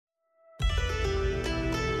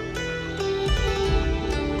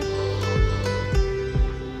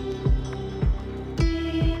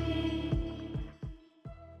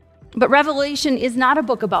But Revelation is not a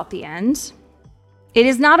book about the end. It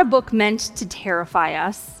is not a book meant to terrify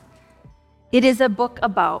us. It is a book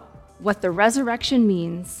about what the resurrection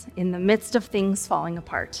means in the midst of things falling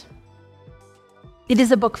apart. It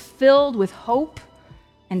is a book filled with hope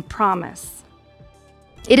and promise.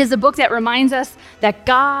 It is a book that reminds us that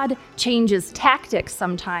God changes tactics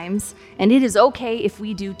sometimes, and it is okay if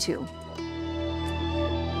we do too.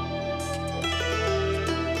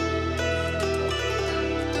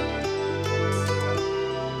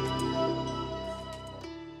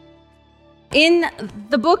 In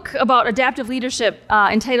the book about adaptive leadership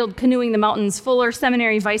entitled Canoeing the Mountains, Fuller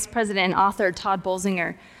Seminary Vice President and author Todd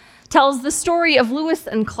Bolsinger tells the story of Lewis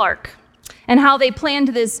and Clark and how they planned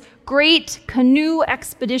this great canoe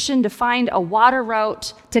expedition to find a water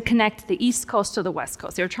route to connect the East Coast to the West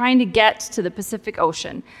Coast. They were trying to get to the Pacific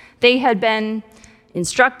Ocean. They had been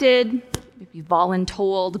instructed, maybe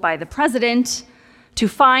voluntold by the president, to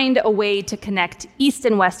find a way to connect East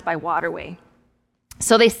and West by waterway.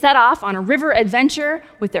 So they set off on a river adventure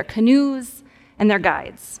with their canoes and their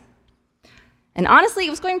guides. And honestly, it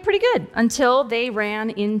was going pretty good until they ran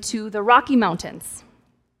into the Rocky Mountains.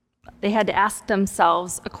 They had to ask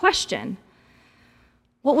themselves a question.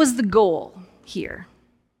 What was the goal here?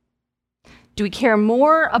 Do we care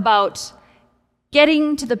more about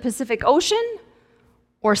getting to the Pacific Ocean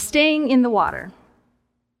or staying in the water?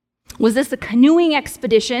 Was this a canoeing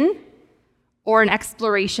expedition or an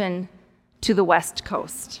exploration to the West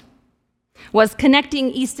Coast? Was connecting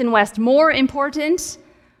East and West more important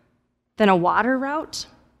than a water route?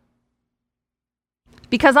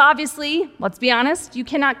 Because obviously, let's be honest, you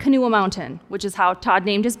cannot canoe a mountain, which is how Todd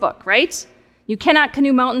named his book, right? You cannot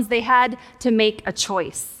canoe mountains. They had to make a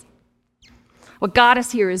choice. What got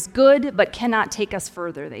us here is good, but cannot take us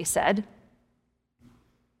further, they said.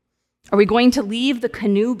 Are we going to leave the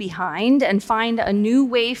canoe behind and find a new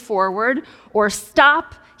way forward, or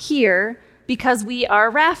stop here because we are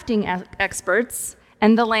rafting experts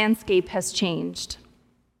and the landscape has changed?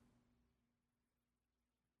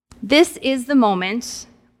 This is the moment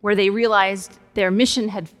where they realized their mission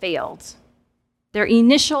had failed. Their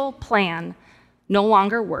initial plan no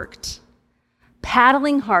longer worked.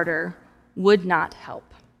 Paddling harder would not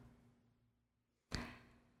help.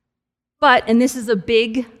 But, and this is a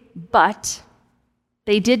big but,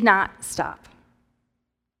 they did not stop.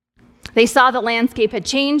 They saw the landscape had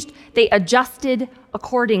changed. They adjusted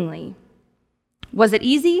accordingly. Was it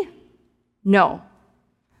easy? No,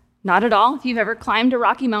 not at all. If you've ever climbed a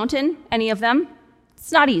Rocky Mountain, any of them,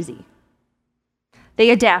 it's not easy. They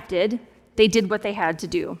adapted. They did what they had to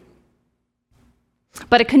do.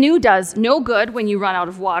 But a canoe does no good when you run out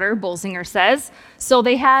of water, Bolsinger says, so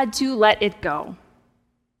they had to let it go.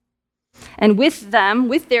 And with them,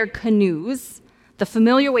 with their canoes, the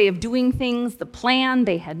familiar way of doing things, the plan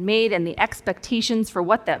they had made, and the expectations for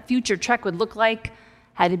what that future trek would look like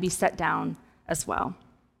had to be set down as well.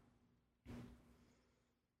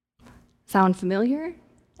 Sound familiar?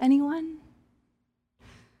 Anyone?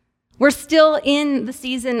 We're still in the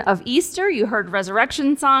season of Easter. You heard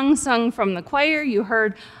resurrection songs sung from the choir. You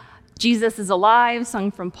heard Jesus is alive sung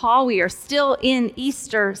from Paul. We are still in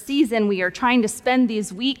Easter season. We are trying to spend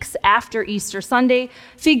these weeks after Easter Sunday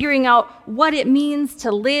figuring out what it means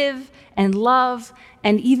to live and love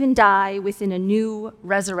and even die within a new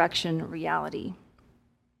resurrection reality.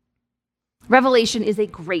 Revelation is a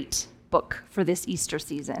great book for this Easter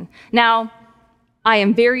season. Now, I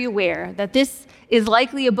am very aware that this is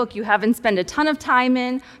likely a book you haven't spent a ton of time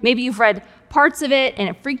in. Maybe you've read parts of it and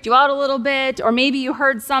it freaked you out a little bit, or maybe you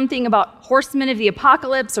heard something about horsemen of the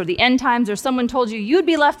apocalypse or the end times, or someone told you you'd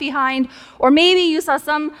be left behind, or maybe you saw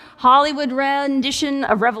some Hollywood rendition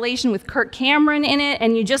of Revelation with Kirk Cameron in it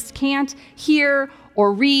and you just can't hear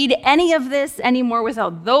or read any of this anymore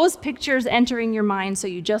without those pictures entering your mind, so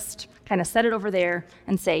you just kind of set it over there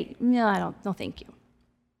and say, no, thank you.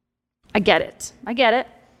 I get it.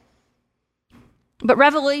 But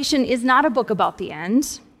Revelation is not a book about the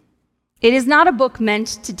end. It is not a book meant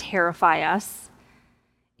to terrify us.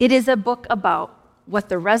 It is a book about what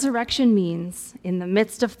the resurrection means in the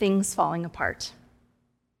midst of things falling apart.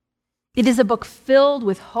 It is a book filled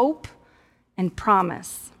with hope and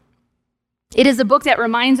promise. It is a book that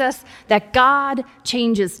reminds us that God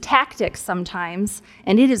changes tactics sometimes,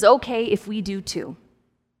 and it is okay if we do too.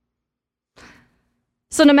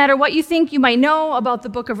 So no matter what you think you might know about the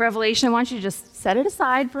book of Revelation, I want you to just set it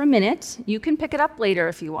aside for a minute. You can pick it up later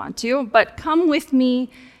if you want to, but come with me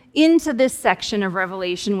into this section of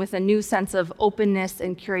Revelation with a new sense of openness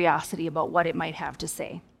and curiosity about what it might have to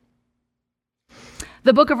say.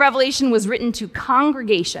 The book of Revelation was written to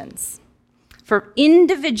congregations, for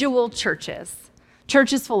individual churches,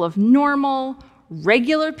 Church is full of normal,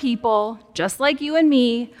 regular people, just like you and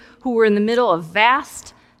me, who were in the middle of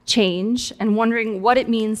vast change and wondering what it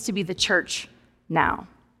means to be the church now.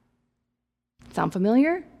 Sound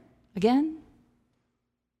familiar? Again?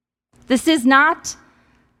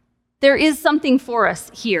 There is something for us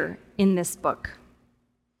here in this book.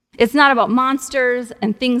 It's not about monsters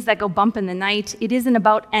and things that go bump in the night. It isn't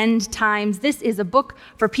about end times. This is a book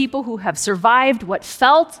for people who have survived what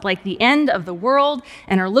felt like the end of the world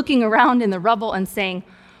and are looking around in the rubble and saying,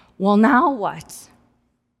 well, now what?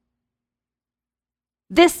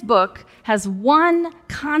 This book has one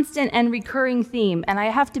constant and recurring theme, and I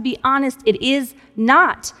have to be honest, it is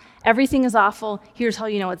not everything is awful, here's how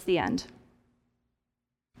you know it's the end.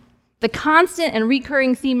 The constant and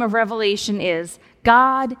recurring theme of Revelation is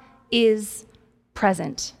God is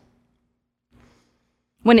present.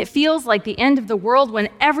 When it feels like the end of the world, when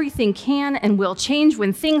everything can and will change,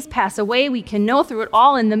 when things pass away, we can know through it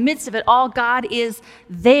all, in the midst of it all, God is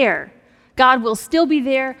there. God will still be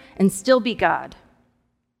there and still be God.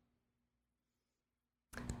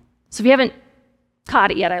 So if you haven't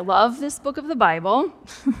caught it yet, I love this book of the Bible.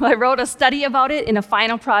 I wrote a study about it in a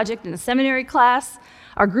final project in a seminary class.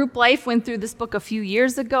 Our group life went through this book a few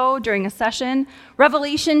years ago during a session.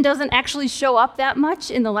 Revelation doesn't actually show up that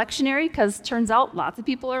much in the lectionary because it turns out lots of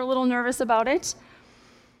people are a little nervous about it.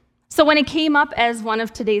 So when it came up as one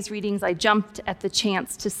of today's readings, I jumped at the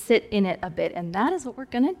chance to sit in it a bit, and that is what we're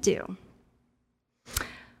going to do.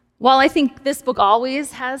 While I think this book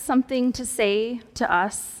always has something to say to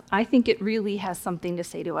us, I think it really has something to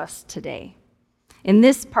say to us today. In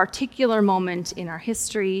this particular moment in our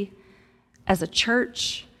history, as a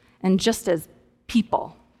church, and just as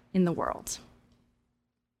people in the world.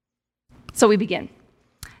 So we begin.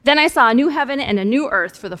 Then I saw a new heaven and a new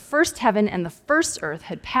earth, for the first heaven and the first earth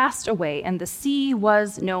had passed away, and the sea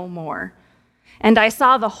was no more. And I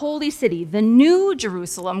saw the holy city, the new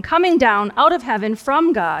Jerusalem, coming down out of heaven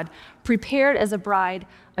from God, prepared as a bride,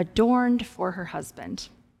 adorned for her husband.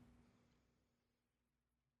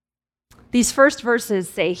 These first verses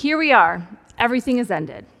say, here we are, everything is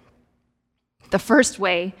ended. The first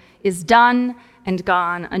way is done and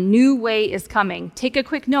gone. A new way is coming. Take a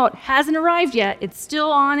quick note, hasn't arrived yet. It's still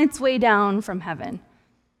on its way down from heaven.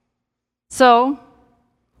 So,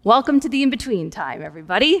 welcome to the in-between time,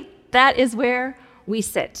 everybody. That is where we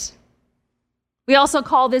sit. We also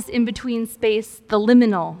call this in-between space the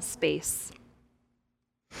liminal space.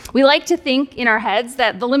 We like to think in our heads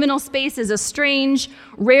that the liminal space is a strange,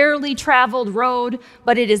 rarely traveled road,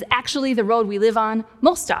 but it is actually the road we live on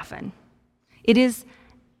most often. It is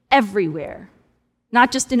everywhere,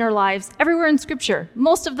 not just in our lives, everywhere in Scripture.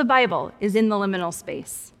 Most of the Bible is in the liminal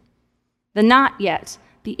space. The not yet,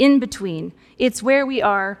 the in-between, it's where we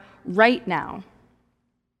are right now.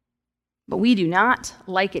 But we do not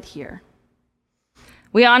like it here.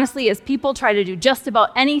 We honestly, as people, try to do just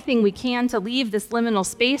about anything we can to leave this liminal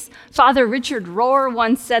space. Father Richard Rohr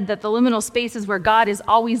once said that the liminal space is where God is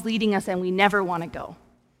always leading us and we never want to go.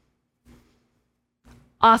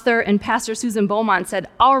 Author and pastor Susan Beaumont said,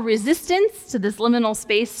 our resistance to this liminal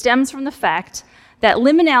space stems from the fact that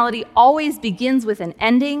liminality always begins with an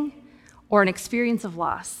ending or an experience of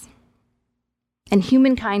loss. And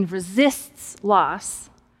humankind resists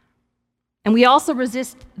loss, and we also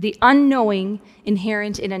resist the unknowing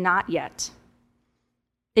inherent in a not yet.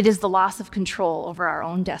 It is the loss of control over our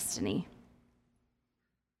own destiny.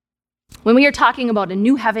 When we are talking about a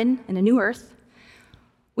new heaven and a new earth,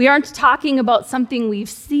 we aren't talking about something we've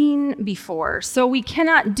seen before, so we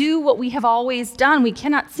cannot do what we have always done. We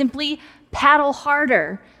cannot simply paddle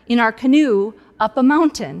harder in our canoe up a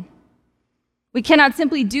mountain. We cannot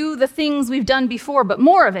simply do the things we've done before, but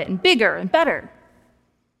more of it and bigger and better.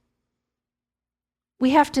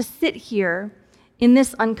 We have to sit here in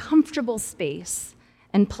this uncomfortable space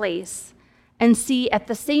and place and see at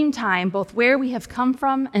the same time both where we have come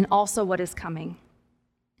from and also what is coming.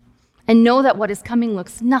 And know that what is coming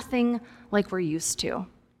looks nothing like we're used to.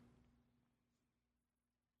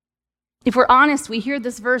 If we're honest, we hear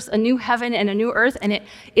this verse, a new heaven and a new earth, and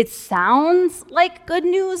it sounds like good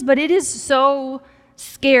news, but it is so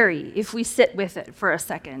scary if we sit with it for a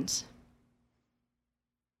second.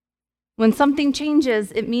 When something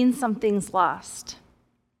changes, it means something's lost.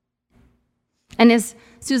 And as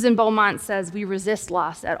Susan Beaumont says, we resist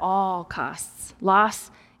loss at all costs. Loss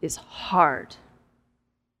is hard.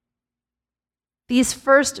 These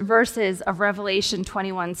first verses of Revelation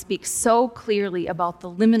 21 speak so clearly about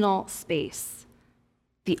the liminal space.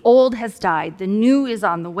 The old has died, the new is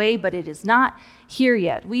on the way, but it is not here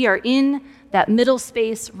yet. We are in that middle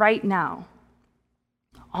space right now.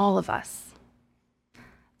 All of us.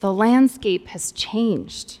 The landscape has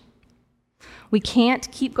changed. We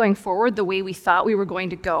can't keep going forward the way we thought we were going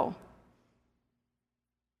to go.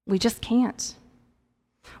 We just can't.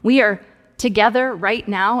 We are together right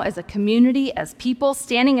now as a community, as people,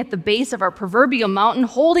 standing at the base of our proverbial mountain,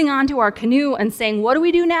 holding onto our canoe and saying, what do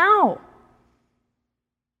we do now?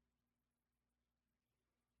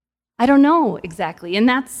 I don't know exactly, and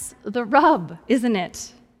that's the rub, isn't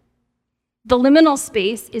it? The liminal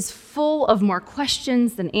space is full of more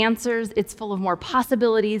questions than answers. It's full of more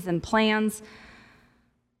possibilities than plans.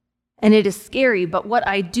 And it is scary, but what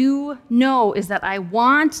I do know is that I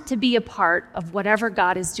want to be a part of whatever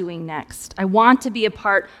God is doing next. I want to be a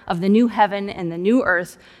part of the new heaven and the new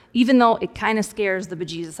earth, even though it kind of scares the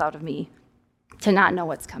bejesus out of me to not know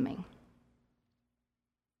what's coming.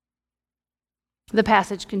 The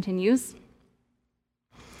passage continues.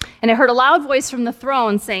 And I heard a loud voice from the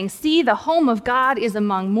throne saying, see, the home of God is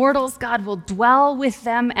among mortals. God will dwell with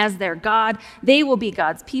them as their God. They will be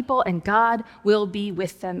God's people, and God will be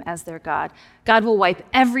with them as their God. God will wipe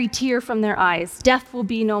every tear from their eyes. Death will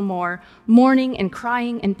be no more. Mourning and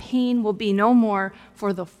crying and pain will be no more,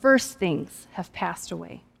 for the first things have passed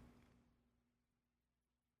away.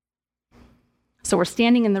 So we're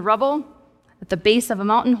standing in the rubble at the base of a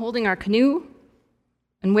mountain holding our canoe.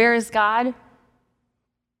 And where is God?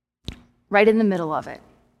 Right in the middle of it.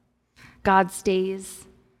 God stays,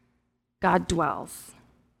 God dwells.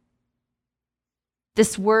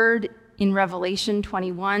 This word in Revelation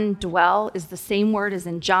 21, dwell, is the same word as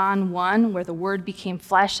in John 1, where the word became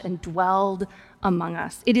flesh and dwelled among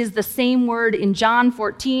us. It is the same word in John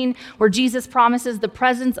 14, where Jesus promises the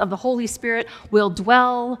presence of the Holy Spirit will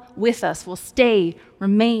dwell with us, will stay,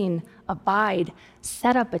 remain, abide,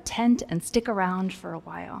 set up a tent, and stick around for a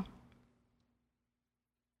while.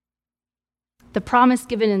 The promise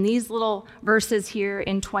given in these little verses here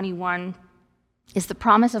in 21 is the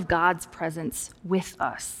promise of God's presence with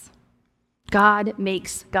us. God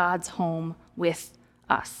makes God's home with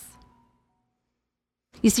us.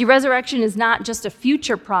 You see, resurrection is not just a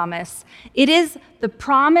future promise. It is the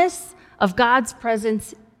promise of God's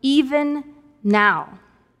presence even now,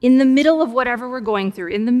 in the middle of whatever we're going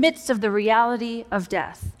through, in the midst of the reality of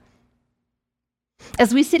death.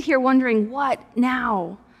 As we sit here wondering, what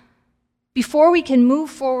now? Before we can move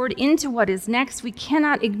forward into what is next, we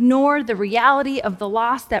cannot ignore the reality of the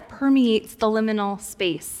loss that permeates the liminal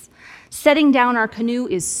space. Setting down our canoe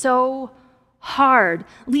is so hard.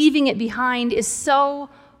 Leaving it behind is so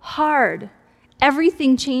hard.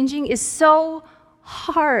 Everything changing is so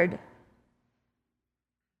hard.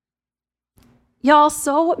 Y'all,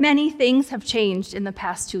 so many things have changed in the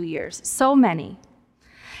past 2 years. So many.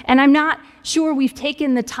 And I'm not sure we've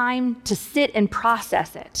taken the time to sit and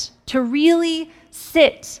process it, to really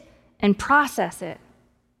sit and process it.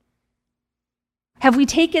 Have we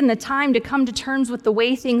taken the time to come to terms with the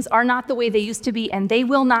way things are not the way they used to be, and they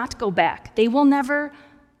will not go back? They will never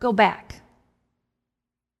go back.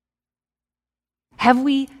 Have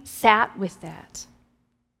we sat with that?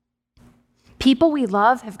 People we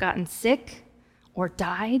love have gotten sick or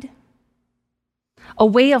died. A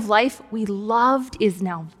way of life we loved is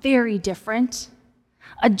now very different.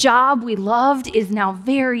 A job we loved is now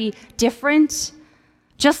very different.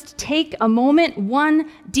 Just take a moment,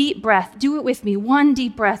 one deep breath. Do it with me, one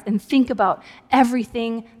deep breath, and think about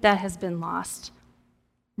everything that has been lost.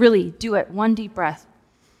 Really, do it, one deep breath.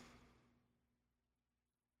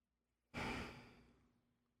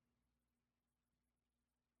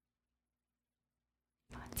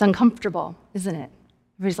 It's uncomfortable, isn't it?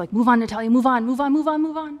 Everybody's like, move on, Natalia, move on, move on, move on,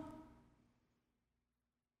 move on.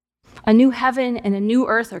 A new heaven and a new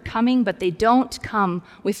earth are coming, but they don't come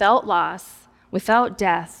without loss, without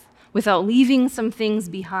death, without leaving some things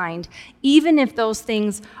behind, even if those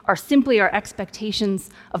things are simply our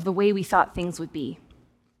expectations of the way we thought things would be.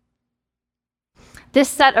 This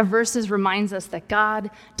set of verses reminds us that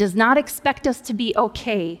God does not expect us to be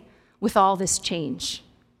okay with all this change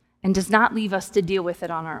and does not leave us to deal with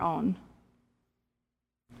it on our own.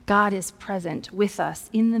 God is present with us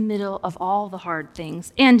in the middle of all the hard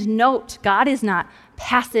things. And note, God is not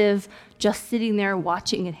passive, just sitting there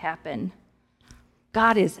watching it happen.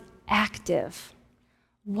 God is active,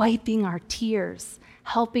 wiping our tears,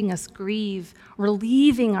 helping us grieve,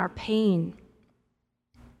 relieving our pain.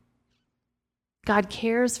 God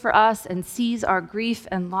cares for us and sees our grief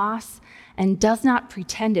and loss and does not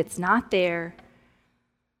pretend it's not there,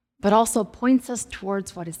 but also points us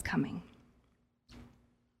towards what is coming.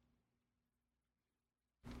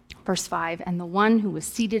 Verse 5, and the one who was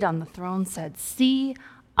seated on the throne said, see,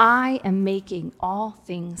 I am making all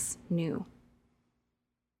things new.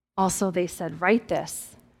 Also they said, write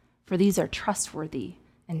this, for these are trustworthy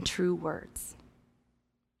and true words.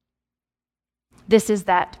 This is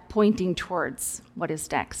that pointing towards what is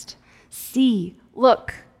next. See,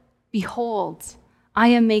 look, behold, I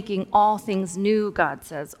am making all things new, God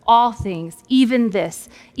says. All things, even this,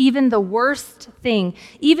 even the worst thing,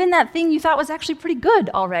 even that thing you thought was actually pretty good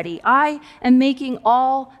already. I am making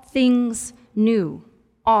all things new.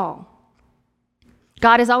 All.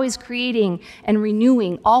 God is always creating and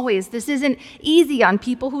renewing, always. This isn't easy on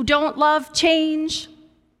people who don't love change.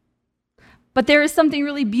 But there is something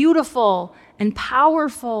really beautiful and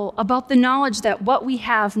powerful about the knowledge that what we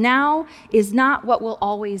have now is not what will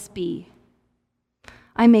always be.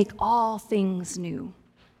 I make all things new.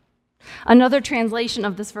 Another translation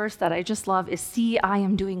of this verse that I just love is, see, I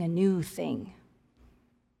am doing a new thing.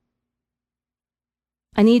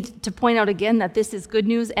 I need to point out again that this is good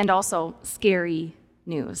news and also scary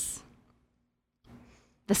news.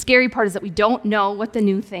 The scary part is that we don't know what the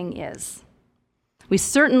new thing is. We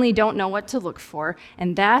certainly don't know what to look for,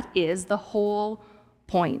 and that is the whole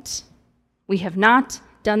point. We have not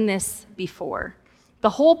done this before.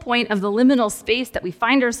 The whole point of the liminal space that we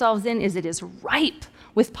find ourselves in is it is ripe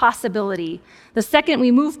with possibility. The second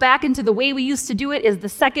we move back into the way we used to do it is the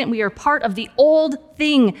second we are part of the old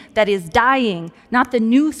thing that is dying, not the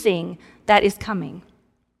new thing that is coming.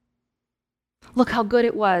 Look how good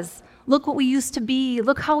it was. Look what we used to be.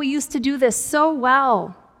 Look how we used to do this so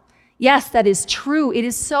well. Yes, that is true. It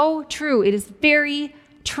is so true. It is very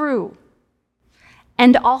true.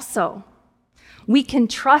 And also, we can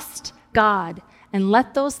trust God and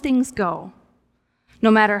let those things go, no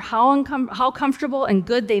matter how comfortable and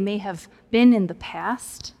good they may have been in the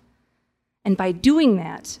past. And by doing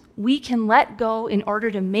that, we can let go in order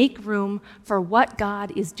to make room for what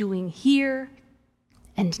God is doing here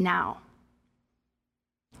and now.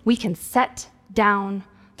 We can set down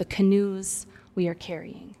the canoes we are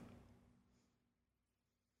carrying.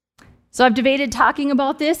 So I've debated talking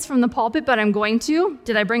about this from the pulpit, but I'm going to.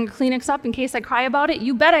 Did I bring a Kleenex up in case I cry about it?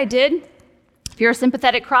 You bet I did. If you're a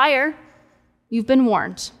sympathetic crier, you've been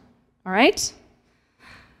warned, all right?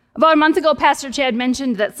 About a month ago, Pastor Chad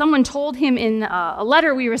mentioned that someone told him in a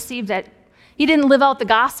letter we received that he didn't live out the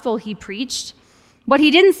gospel he preached. What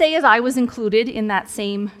he didn't say is I was included in that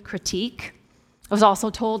same critique. I was also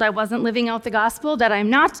told I wasn't living out the gospel, that I'm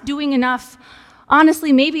not doing enough.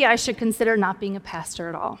 Honestly, maybe I should consider not being a pastor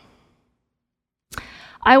at all.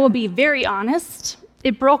 I will be very honest,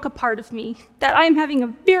 it broke a part of me that I'm having a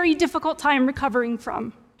very difficult time recovering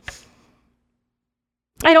from.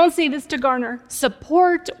 I don't say this to garner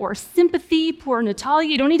support or sympathy. Poor Natalia,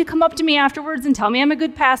 you don't need to come up to me afterwards and tell me I'm a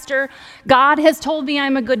good pastor. God has told me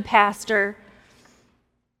I'm a good pastor.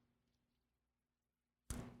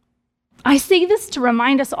 I say this to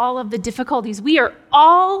remind us all of the difficulties we are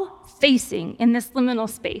all facing in this liminal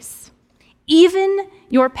space, even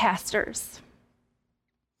your pastors.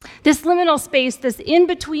 This liminal space, this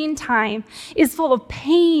in-between time, is full of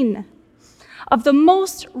pain of the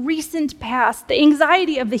most recent past, the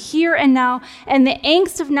anxiety of the here and now, and the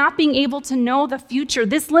angst of not being able to know the future.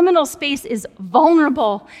 This liminal space is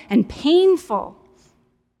vulnerable and painful.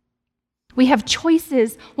 We have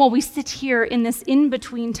choices while we sit here in this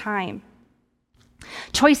in-between time.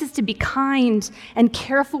 Choices to be kind and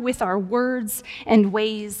careful with our words and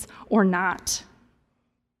ways or not.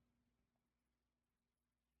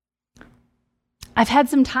 I've had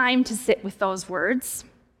some time to sit with those words.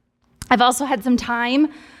 I've also had some time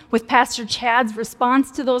with Pastor Chad's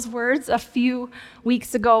response to those words a few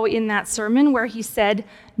weeks ago in that sermon where he said,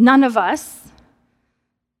 none of us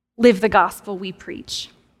live the gospel we preach.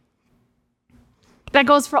 That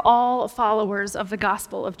goes for all followers of the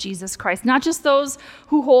gospel of Jesus Christ, not just those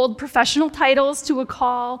who hold professional titles to a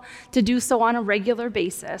call to do so on a regular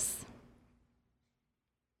basis.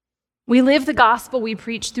 We live the gospel we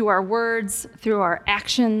preach through our words, through our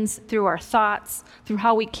actions, through our thoughts, through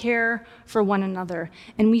how we care for one another.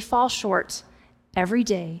 And we fall short every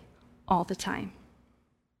day, all the time.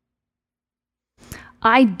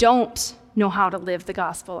 I don't know how to live the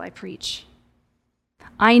gospel I preach.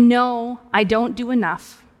 I know I don't do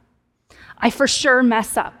enough. I for sure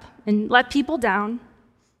mess up and let people down.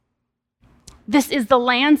 This is the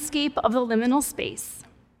landscape of the liminal space.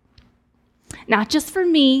 Not just for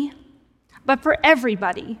me, but for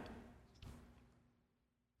everybody.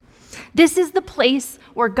 This is the place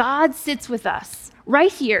where God sits with us,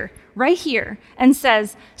 right here, and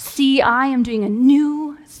says, see, I am doing a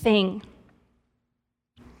new thing.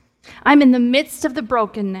 I'm in the midst of the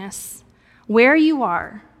brokenness, where you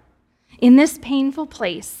are, in this painful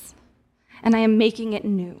place, and I am making it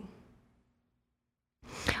new.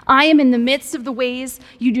 I am in the midst of the ways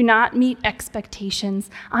you do not meet expectations.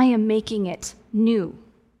 I am making it new.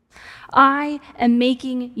 I am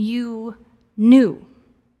making you new.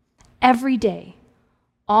 Every day,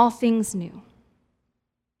 all things new.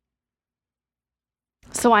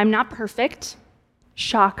 So I'm not perfect.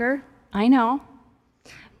 Shocker, I know.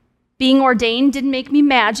 Being ordained didn't make me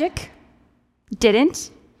magic. Didn't.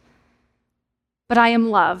 But I am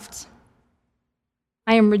loved.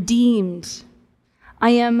 I am redeemed. I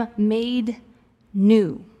am made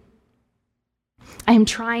new. I am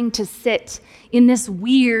trying to sit in this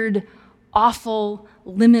weird, awful,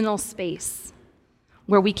 liminal space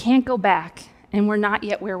where we can't go back and we're not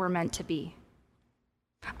yet where we're meant to be.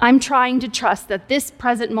 I'm trying to trust that this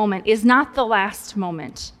present moment is not the last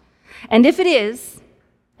moment. And if it is,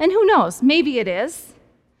 and who knows, maybe it is,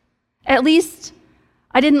 at least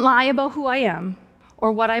I didn't lie about who I am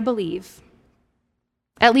or what I believe.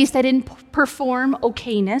 At least I didn't perform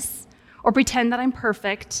okayness or pretend that I'm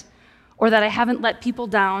perfect or that I haven't let people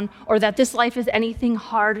down or that this life is anything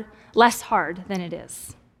less hard than it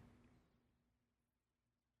is.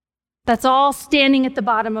 That's all standing at the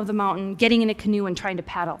bottom of the mountain, getting in a canoe and trying to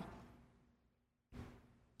paddle.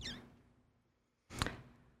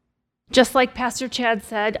 Just like Pastor Chad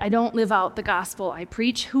said, I don't live out the gospel I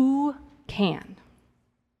preach. Who can?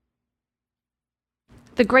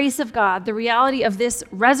 The grace of God, the reality of this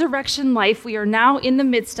resurrection life we are now in the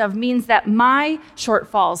midst of, means that my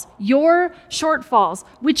shortfalls, your shortfalls,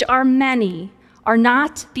 which are many, are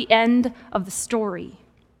not the end of the story.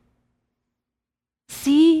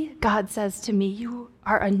 See, God says to me, you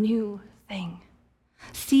are a new thing.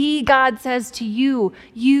 See, God says to you,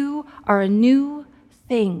 you are a new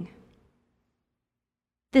thing.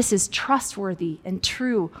 This is trustworthy and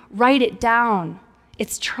true. Write it down.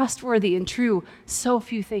 It's trustworthy and true. So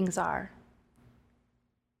few things are.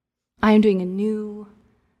 I am doing a new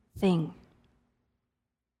thing.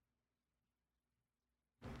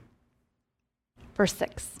 Verse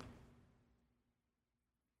 6.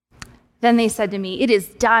 Then they said to me, "It is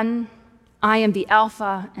done. I am the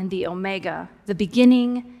Alpha and the Omega, the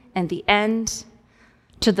beginning and the end.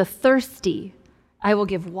 To the thirsty, I will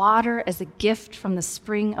give water as a gift from the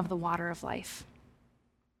spring of the water of life."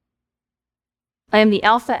 I am the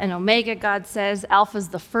Alpha and Omega, God says. Alpha is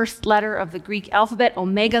the first letter of the Greek alphabet.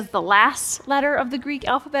 Omega is the last letter of the Greek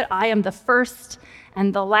alphabet. I am the first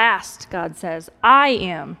and the last, God says. I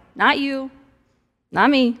am, not you, not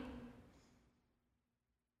me,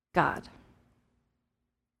 God.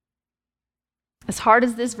 As hard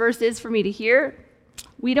as this verse is for me to hear,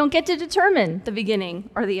 we don't get to determine the beginning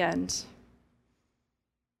or the end.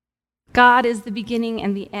 God is the beginning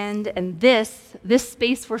and the end, and this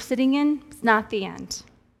space we're sitting in is not the end.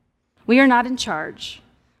 We are not in charge.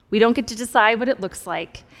 We don't get to decide what it looks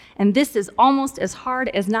like, and this is almost as hard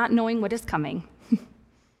as not knowing what is coming.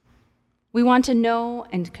 We want to know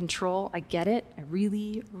and control. I get it. I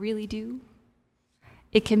really, really do.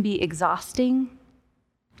 It can be exhausting.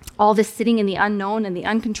 All this sitting in the unknown and the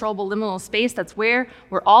uncontrollable liminal space, that's where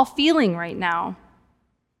we're all feeling right now.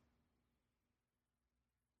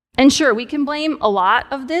 And sure, we can blame a lot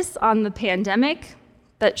of this on the pandemic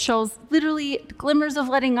that shows literally glimmers of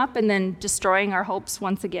letting up and then destroying our hopes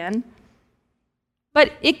once again.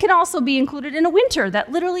 But it can also be included in a winter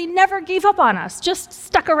that literally never gave up on us, just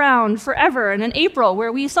stuck around forever, and an April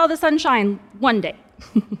where we saw the sunshine one day.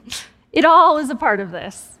 It all is a part of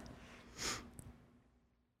this.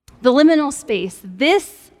 The liminal space,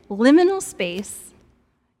 this liminal space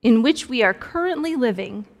in which we are currently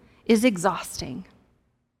living, is exhausting.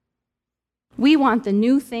 We want the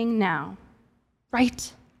new thing now,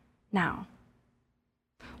 right now.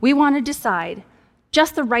 We want to decide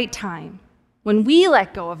just the right time when we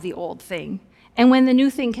let go of the old thing and when the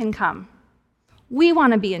new thing can come. We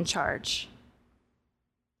want to be in charge.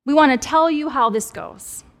 We want to tell you how this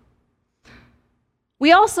goes.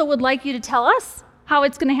 We also would like you to tell us how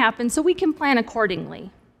it's going to happen so we can plan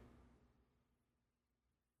accordingly.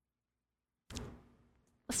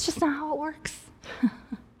 That's just not how it works.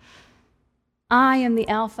 I am the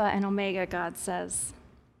Alpha and Omega, God says.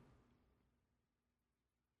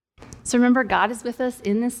 So remember, God is with us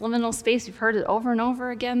in this liminal space. We've heard it over and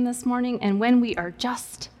over again this morning. And when we are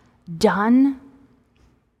just done,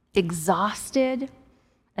 exhausted,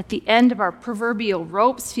 at the end of our proverbial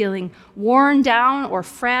ropes, feeling worn down or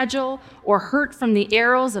fragile or hurt from the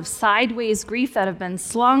arrows of sideways grief that have been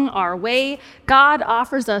slung our way, God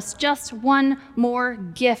offers us just one more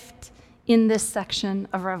gift in this section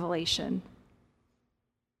of Revelation: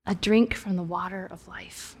 a drink from the water of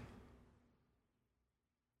life.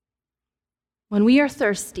 When we are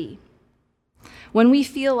thirsty, when we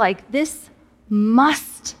feel like this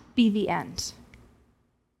must be the end,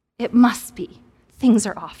 it must be, things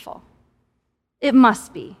are awful, it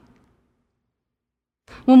must be,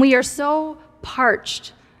 When we are so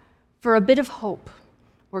parched for a bit of hope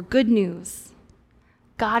or good news,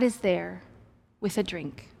 God is there with a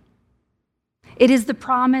drink. It is the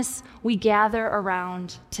promise we gather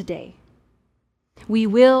around today. We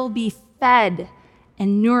will be fed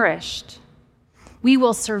and nourished. We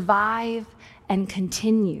will survive and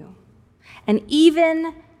continue, and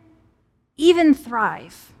even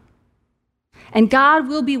thrive. And God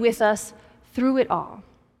will be with us through it all,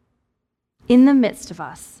 in the midst of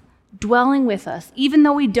us, dwelling with us. Even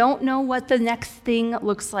though we don't know what the next thing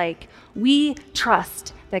looks like, we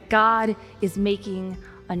trust that God is making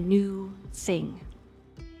a new thing,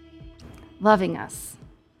 loving us,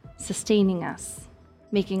 sustaining us,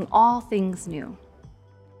 making all things new,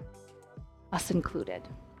 us included.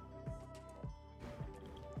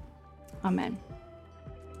 Amen.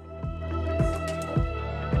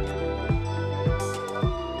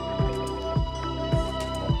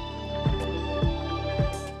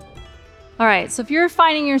 All right, so if you're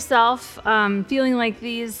finding yourself feeling like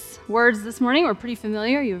these words this morning were pretty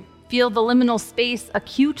familiar, you feel the liminal space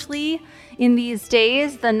acutely in these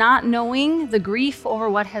days, the not knowing, the grief over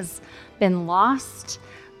what has been lost,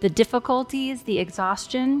 the difficulties, the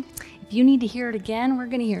exhaustion. If you need to hear it again, we're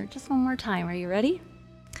going to hear it just one more time. Are you ready?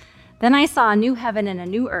 Then I saw a new heaven and a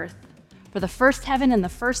new earth, for the first heaven and the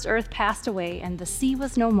first earth passed away, and the sea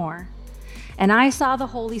was no more. And I saw the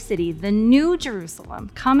holy city, the new Jerusalem,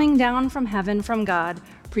 coming down from heaven from God,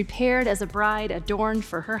 prepared as a bride adorned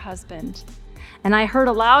for her husband. And I heard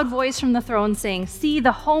a loud voice from the throne saying, "See,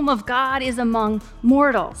 the home of God is among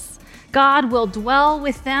mortals. God will dwell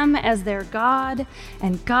with them as their God,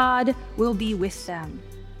 and God will be with them.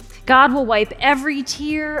 God will wipe every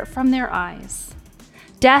tear from their eyes.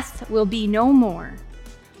 Death will be no more.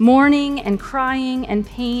 Mourning and crying and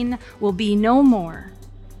pain will be no more.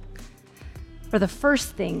 For the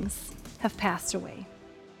first things have passed away."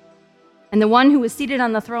 And the one who was seated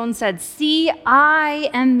on the throne said, "See, I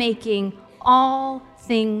am making all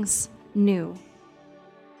things new.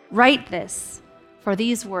 Write this, for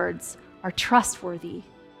these words are trustworthy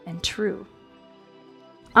and true.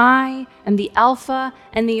 I am the Alpha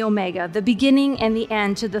and the Omega, the beginning and the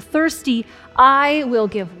end. To the thirsty, I will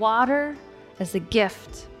give water as a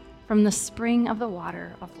gift from the spring of the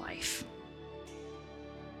water of life."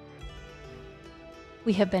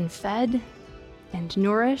 We have been fed and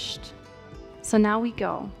nourished, so now we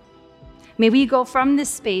go. May we go from this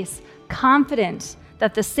space confident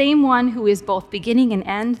that the same one who is both beginning and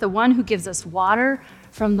end, the one who gives us water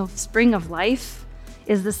from the spring of life,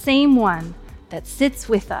 is the same one that sits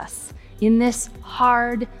with us in this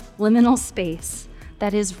hard liminal space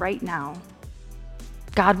that is right now.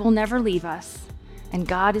 God will never leave us, and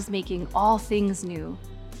God is making all things new.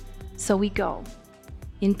 So we go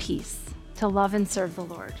in peace to love and serve the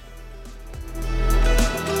Lord.